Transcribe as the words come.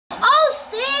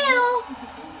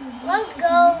let's go.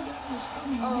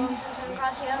 Oh, I'm fixing to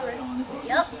cross you over.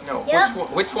 Yep. No,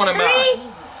 Yep. which one am 3.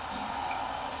 I?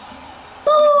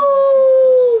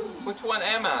 Boom! Which one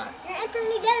am I? You're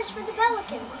Anthony Davis for the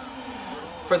Pelicans.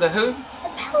 For the who? The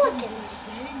Pelicans.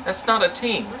 That's not a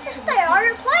team. Yes, they are.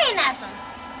 You're playing as them.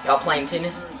 Y'all playing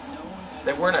tennis?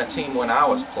 They weren't a team when I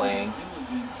was playing.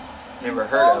 Never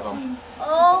heard of them.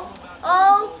 Oh,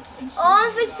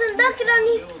 I'm fixing to dunk it on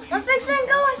you. I'm fixing to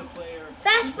go.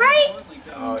 Fast break.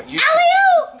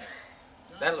 Alley-oop!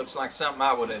 That looks like something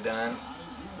I would have done.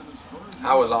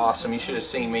 I was awesome. You should have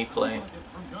seen me play.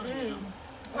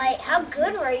 Like, how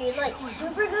good were you? Like,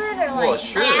 super good or like Well,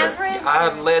 sure. average?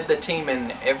 I led the team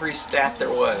in every stat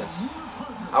there was.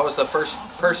 I was the first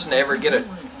person to ever get a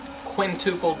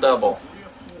quintuple double.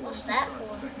 What's that for?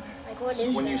 Like, what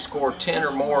is When that? you score 10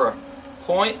 or more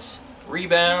points,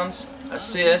 rebounds,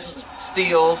 assists,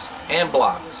 steals, and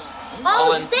blocks.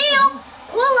 Oh, steal!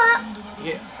 Pull up!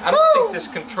 Yeah, I don't Boom! think this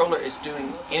controller is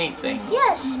doing anything.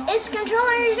 Yes, it's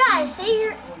controlling your guys. See,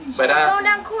 you're going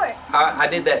down court. I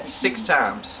did that 6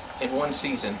 times in one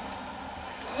season.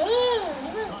 Dang,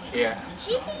 you was, Yeah.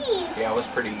 jeez. Yeah, I was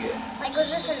pretty good. Like, was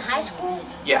this in high school?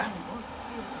 Yeah.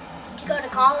 Did you go to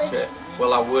college?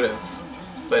 Well, I would have,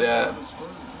 but I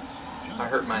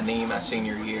hurt my knee my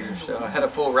senior year, so I had a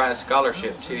full ride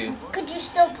scholarship too. Could you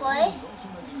still play?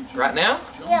 Right now?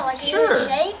 Yeah, like Sure. you're in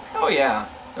shape? Oh yeah,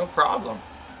 no problem.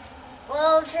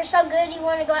 Well, if you're so good, you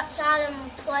want to go outside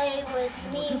and play with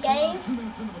me and Gabe?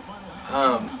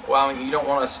 Well, you don't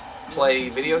want us to play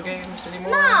video games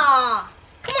anymore? Nah.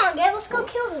 Come on, Gabe, let's go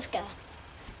kill this guy.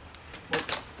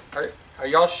 Are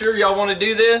y'all sure y'all want to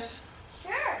do this?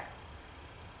 Sure.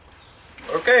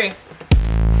 Okay.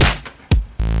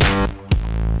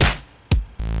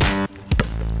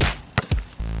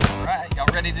 All right, y'all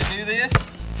ready to do this?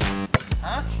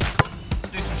 Huh? Let's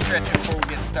do some stretching before we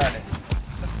get started.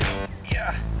 Let's go.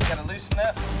 Yeah, gotta loosen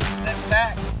up that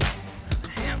back.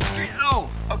 Hamstring. Oh,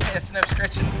 okay, that's enough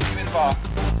stretching. Give me the ball.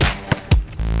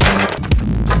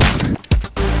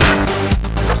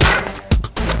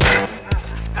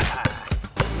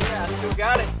 Yeah, I still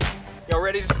got it. Y'all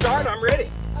ready to start? I'm ready.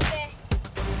 Okay.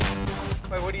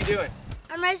 Wait, what are you doing?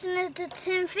 I'm raising it to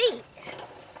 10 feet.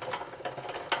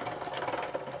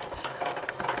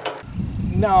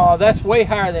 No, that's way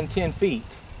higher than 10 feet.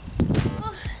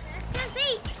 Oh, that's 10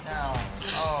 feet. No.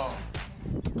 Oh.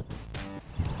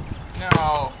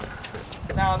 No.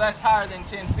 No, that's higher than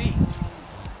 10 feet.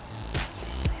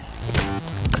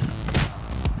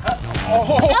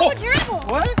 Oh. Double dribble.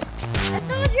 What? That's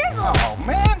double dribble. Oh,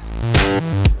 man.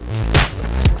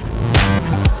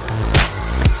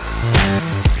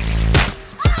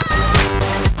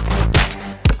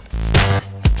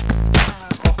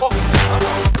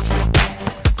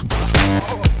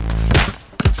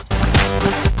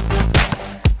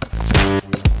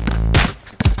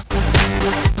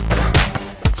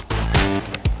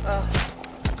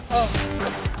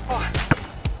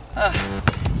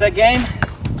 Is that game?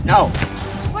 No.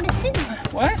 It's 42.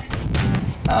 What?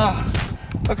 Oh,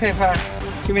 okay, fine.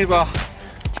 Give me the ball.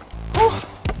 Whew.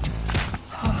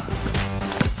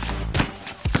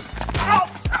 Ow,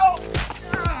 ow.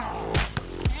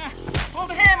 Yeah. Pull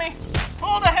the hammy.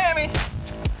 Pull the hammy.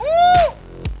 Woo!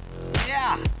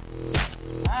 Yeah.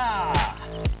 Ah.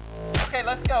 Okay,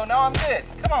 let's go. No, I'm good.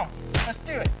 Come on. Let's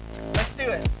do it. Let's do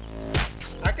it.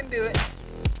 I can do it.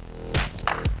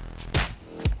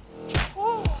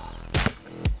 Woo.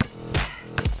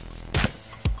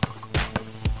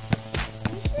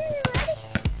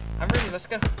 I'm ready, let's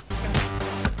go.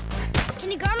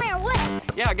 Can you guard me or what?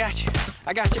 Yeah, I got you.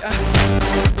 I got you.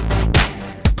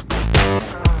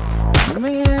 Oh,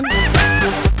 man.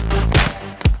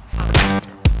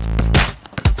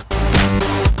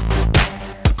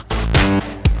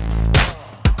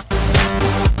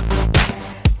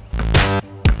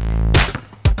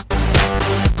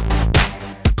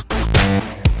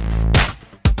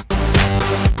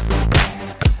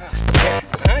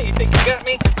 You think you got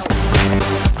me?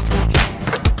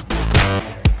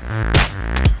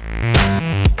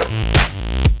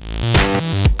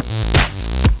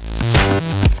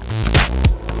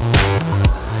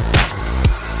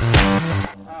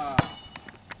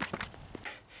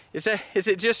 Is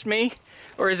it just me,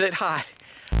 or is it hot?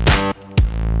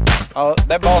 Oh,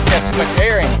 that ball's got too much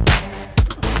air in it.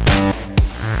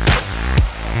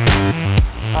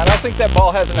 I don't think that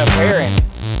ball has enough air in it.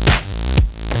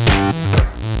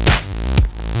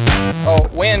 Oh,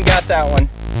 wind got that one.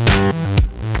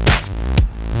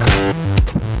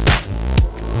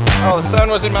 Oh, the sun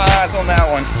was in my eyes on that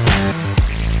one.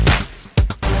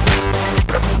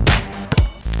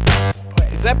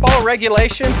 Wait, is that ball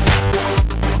regulation?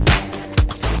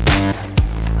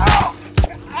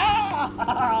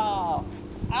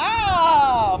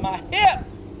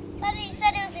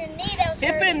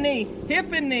 Hip and knee.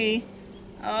 Hip and knee.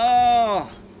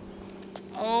 Oh.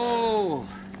 Oh.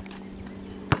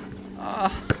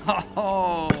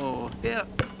 Oh. Hip.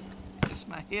 It's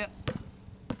my hip.